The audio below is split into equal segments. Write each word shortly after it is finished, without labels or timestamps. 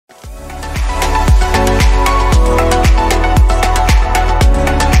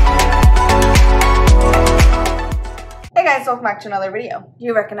welcome back to another video. Do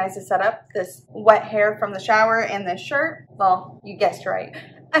you recognize the setup? This wet hair from the shower and this shirt? Well, you guessed right.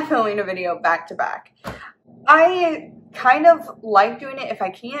 I'm filming a video back to back. I kind of like doing it if I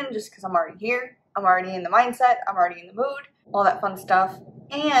can, just because I'm already here. I'm already in the mindset. I'm already in the mood. All that fun stuff.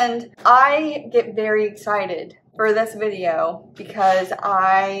 And I get very excited for this video because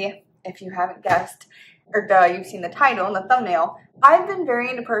if you haven't guessed, or you've seen the title and the thumbnail, I've been very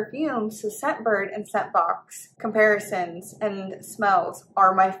into perfumes, so Scentbird and Scentbox comparisons and smells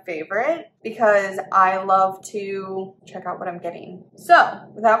are my favorite because I love to check out what I'm getting. So,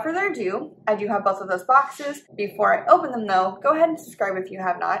 without further ado, I do have both of those boxes. Before I open them though, go ahead and subscribe if you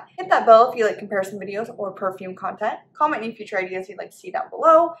have not. Hit that bell if you like comparison videos or perfume content. Comment any future ideas you'd like to see down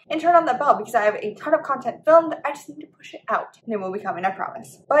below. And turn on that bell because I have a ton of content filmed. I just need to push it out. And it will be coming, I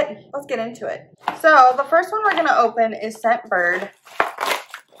promise. But let's get into it. So, the first one we're going to open is Scentbird.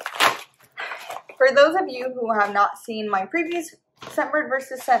 For those of you who have not seen my previous Scentbird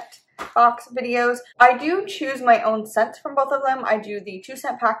versus Scentbox videos, I do choose my own scents from both of them. I do the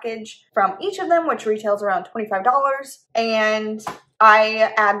 2-scent package from each of them, which retails around $25, and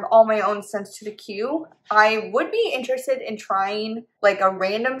I add all my own scents to the queue. I would be interested in trying like a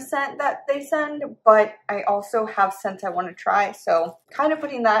random scent that they send, but I also have scents I want to try, so kind of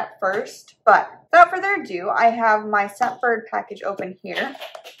putting that first. But without further ado, I have my Scentbird package open here.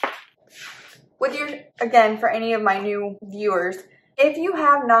 With again, for any of my new viewers, if you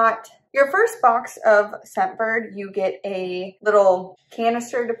have not, your first box of Scentbird, you get a little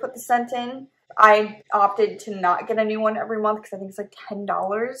canister to put the scent in. I opted to not get a new one every month because I think it's like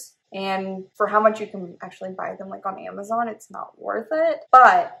 $10. And for how much you can actually buy them like on Amazon, it's not worth it.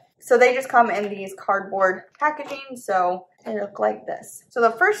 But, so they just come in these cardboard packaging, so they look like this. So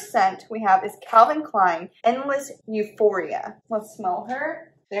the first scent we have is Calvin Klein Endless Euphoria. Let's smell her.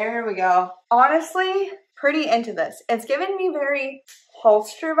 There we go. Honestly, pretty into this. It's giving me very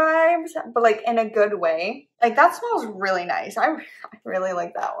holster vibes, but like in a good way. Like that smells really nice. I really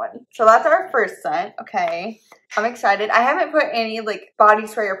like that one. So that's our first scent. Okay, I'm excited. I haven't put any like body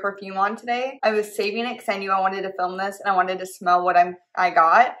spray or perfume on today. I was saving it because I knew I wanted to film this and I wanted to smell what I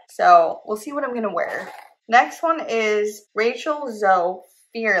got. So we'll see what I'm gonna wear. Next one is Rachel Zoe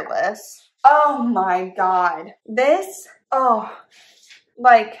Fearless. Oh my god. This,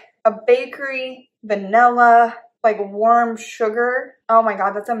 like a bakery, vanilla, like warm sugar. Oh my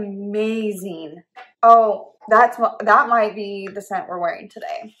god, that's amazing. Oh, that might be the scent we're wearing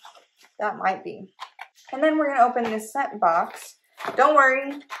today. That might be. And then we're gonna open this scent box. Don't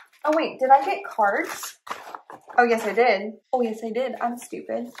worry. Oh wait, did I get cards? Oh yes, I did. Oh yes, I did. I'm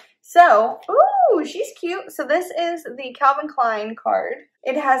stupid. So, ooh, she's cute. So this is the Calvin Klein card.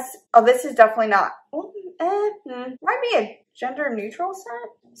 It has, oh, this is definitely not, might be a gender neutral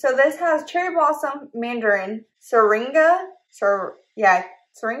scent. So this has cherry blossom, mandarin, syringa, syringa,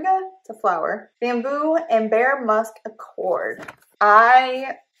 it's a flower, bamboo, and bare musk accord.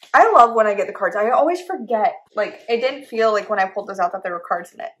 I love when I get the cards. I always forget. Like, it didn't feel like when I pulled this out that there were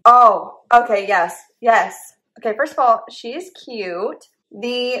cards in it. Oh, okay, yes. Okay, first of all, she's cute.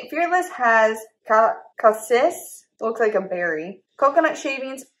 The Fearless has cassis, looks like a berry. Coconut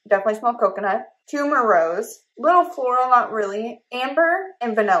shavings, definitely smell coconut. Tuberose, little floral, not really. Amber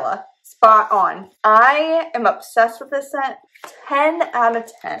and vanilla, spot on. I am obsessed with this scent. 10 out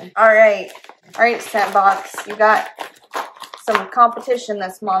of 10. All right, Scentbox, you got some competition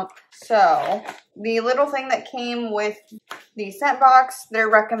this month. So the little thing that came with the scent box, they're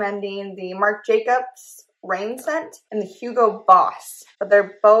recommending the Marc Jacobs Rain scent and the Hugo Boss, but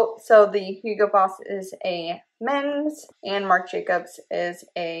they're both, so the Hugo Boss is a men's and Marc Jacobs is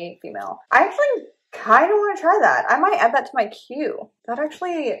a female. I actually kind of want to try that. I might add that to my queue. That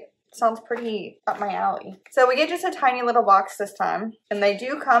actually sounds pretty up my alley. So we get just a tiny little box this time, and they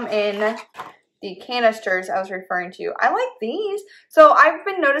do come in the canisters I was referring to. I like these. So I've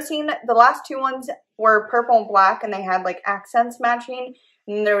been noticing the last two ones were purple and black and they had like accents matching,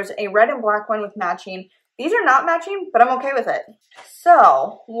 and there was a red and black one with matching. These are not matching, but I'm okay with it.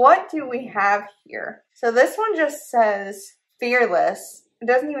 So, what do we have here? So this one just says Fearless. It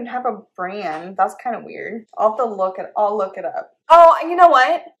doesn't even have a brand. That's kind of weird. I'll look it up. Oh, you know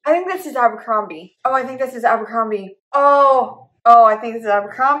what? I think this is Abercrombie. Oh, I think this is Abercrombie. Oh, I think this is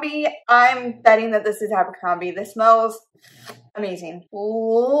Abercrombie. I'm betting that this is Abercrombie. This smells amazing.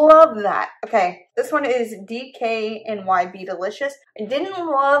 Love that. Okay, this one is DKNY Be Delicious. I didn't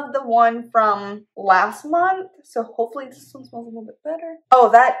love the one from last month, so hopefully this one smells a little bit better. Oh,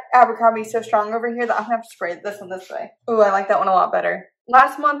 that Abercrombie is so strong over here that I'm gonna have to spray this one this way. Ooh, I like that one a lot better.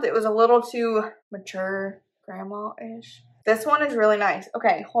 Last month it was a little too mature, grandma-ish. This one is really nice.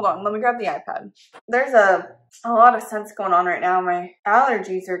 Okay, hold on. Let me grab the iPad. There's a lot of scents going on right now. My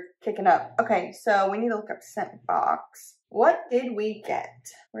allergies are kicking up. Okay, so we need to look up scent box. What did we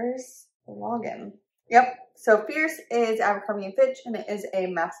get? Where's the login? Yep. So Fierce is Abercrombie & Fitch, and it is a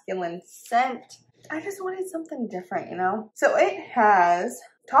masculine scent. I just wanted something different, you know? So it has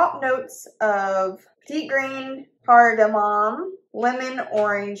top notes of petite grain, cardamom, lemon,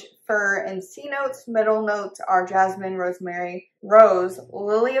 orange, fir, and C notes. Middle notes are jasmine, rosemary, rose,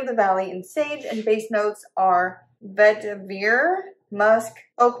 lily of the valley, and sage. And base notes are vetiver, musk,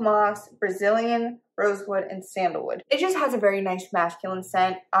 oak moss, Brazilian, rosewood, and sandalwood. It just has a very nice masculine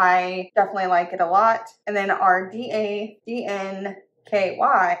scent. I definitely like it a lot. And then our DKNY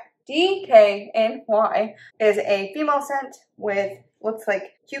is a female scent with looks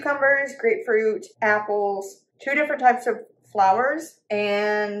like cucumbers, grapefruit, apples, 2 different types of flowers.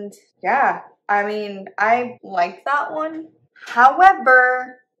 And yeah, I mean, I like that one.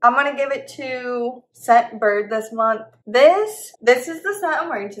 However, I'm gonna give it to Scent Bird this month. This is the scent I'm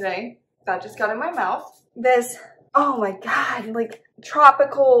wearing today. That just got in my mouth. This, oh my god, like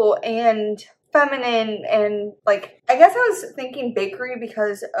tropical and feminine, and like, I guess I was thinking bakery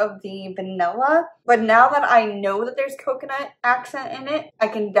because of the vanilla, but now that I know that there's coconut accent in it, I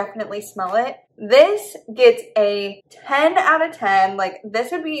can definitely smell it. This gets a 10 out of 10. Like,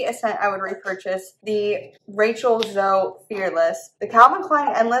 this would be a scent I would repurchase. The Rachel Zoe Fearless. The Calvin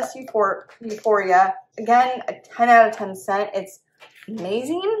Klein Endless Euphoria. Again, a 10 out of 10 scent. It's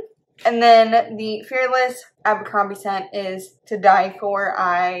amazing. And then the Fearless Abercrombie scent is to die for.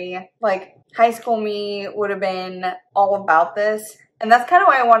 I, like, high school me would have been all about this. And that's kind of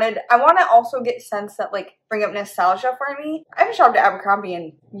what I wanted. I want to also get scents that, like, bring up nostalgia for me. I haven't shopped at Abercrombie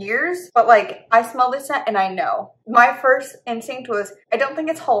in years, but, like, I smell this scent and I know. My first instinct was, I don't think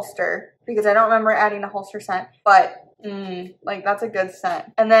it's Holster, because I don't remember adding a Holster scent, but, like, that's a good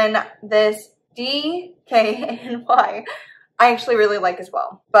scent. And then this DKNY, I actually really like as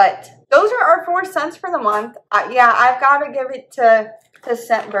well. But those are our 4 scents for the month. Yeah, I've got to give it to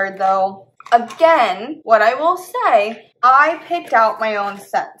Scent Bird, though. Again, what I will say, I picked out my own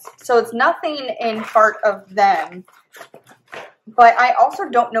scents. So it's nothing in part of them. But I also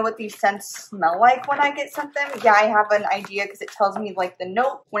don't know what these scents smell like when I get sent them. Yeah, I have an idea because it tells me, like, the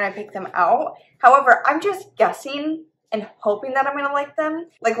note when I pick them out. However, I'm just guessing and hoping that I'm going to like them.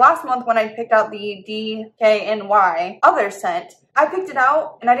 Like last month when I picked out the DKNY other scent, I picked it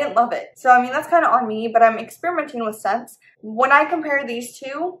out and I didn't love it. So, I mean, that's kind of on me, but I'm experimenting with scents. When I compare these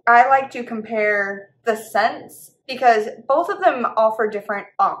two, I like to compare the scents because both of them offer different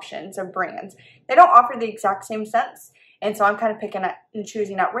options of brands. They don't offer the exact same scents. And so I'm kind of picking and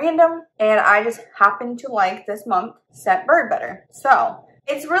choosing at random. And I just happen to like this month Scent Bird better. So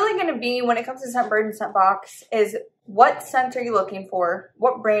it's really going to be, when it comes to Scent Bird and Scent Box, is what scent are you looking for?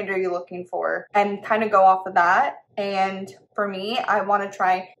 What brand are you looking for? And kind of go off of that. And for me, I want to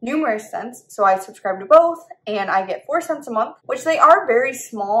try numerous scents. So I subscribe to both and I get 4 scents a month, which they are very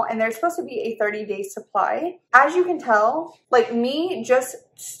small and they're supposed to be a 30-day supply. As you can tell, like me just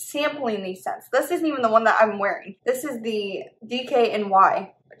sampling these scents. This isn't even the one that I'm wearing. This is the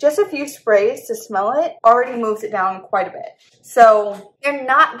DKNY. Just a few sprays to smell it already moves it down quite a bit. So you're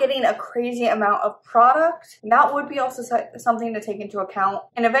not getting a crazy amount of product. That would be also something to take into account.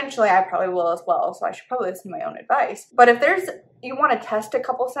 And eventually I probably will as well. So I should probably listen to my own advice. But if you want to test a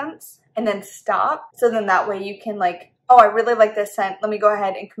couple scents and then stop, so then that way you can, like, oh, I really like this scent. Let me go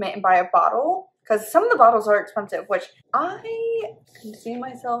ahead and commit and buy a bottle. Because some of the bottles are expensive, which I can see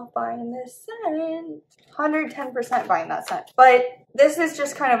myself buying this scent. 110% buying that scent. But this is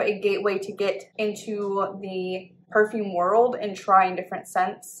just kind of a gateway to get into the perfume world and trying different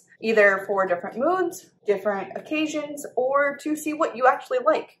scents, either for different moods, different occasions, or to see what you actually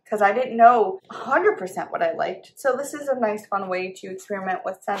like. Because I didn't know 100% what I liked. So this is a nice, fun way to experiment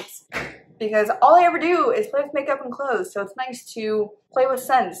with scents. Because all I ever do is play with makeup and clothes. So it's nice to play with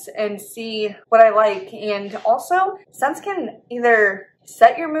scents and see what I like. And also, scents can either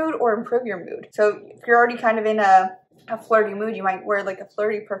set your mood or improve your mood. So if you're already kind of in a flirty mood, you might wear like a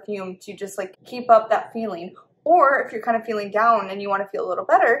flirty perfume to just like keep up that feeling. Or if you're kind of feeling down and you want to feel a little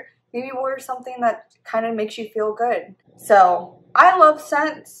better, maybe wear something that kind of makes you feel good. So I love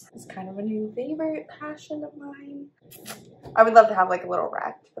scents. It's kind of a new favorite passion of mine. I would love to have like a little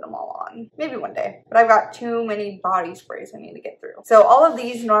rack to put them all on. Maybe one day. But I've got too many body sprays I need to get through. So all of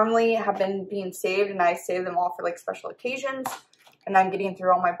these normally have been being saved and I save them all for like special occasions. And I'm getting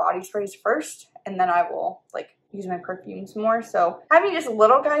through all my body sprays first. and then I will like use my perfumes more. So having just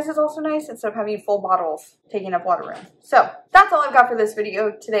little guys is also nice instead of having full bottles taking up water room. So that's all I've got for this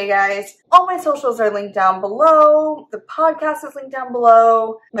video today, guys. All my socials are linked down below. The podcast is linked down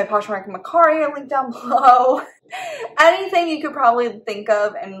below. My Poshmark and Mercari are linked down below. Anything you could probably think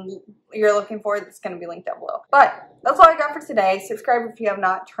of and you're looking for, it's going to be linked down below. But that's all I got for today. Subscribe if you have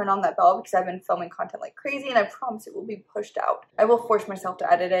not. Turn on that bell because I've been filming content like crazy and I promise it will be pushed out. I will force myself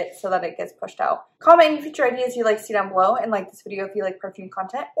to edit it so that it gets pushed out. Comment any future ideas you'd like to see down below and like this video if you like perfume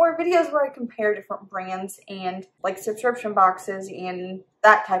content or videos where I compare different brands and like subscription boxes and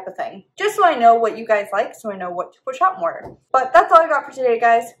that type of thing. Just so I know what you guys like, so I know what to push out more. But that's all I got for today,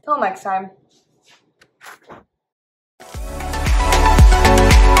 guys. Till next time.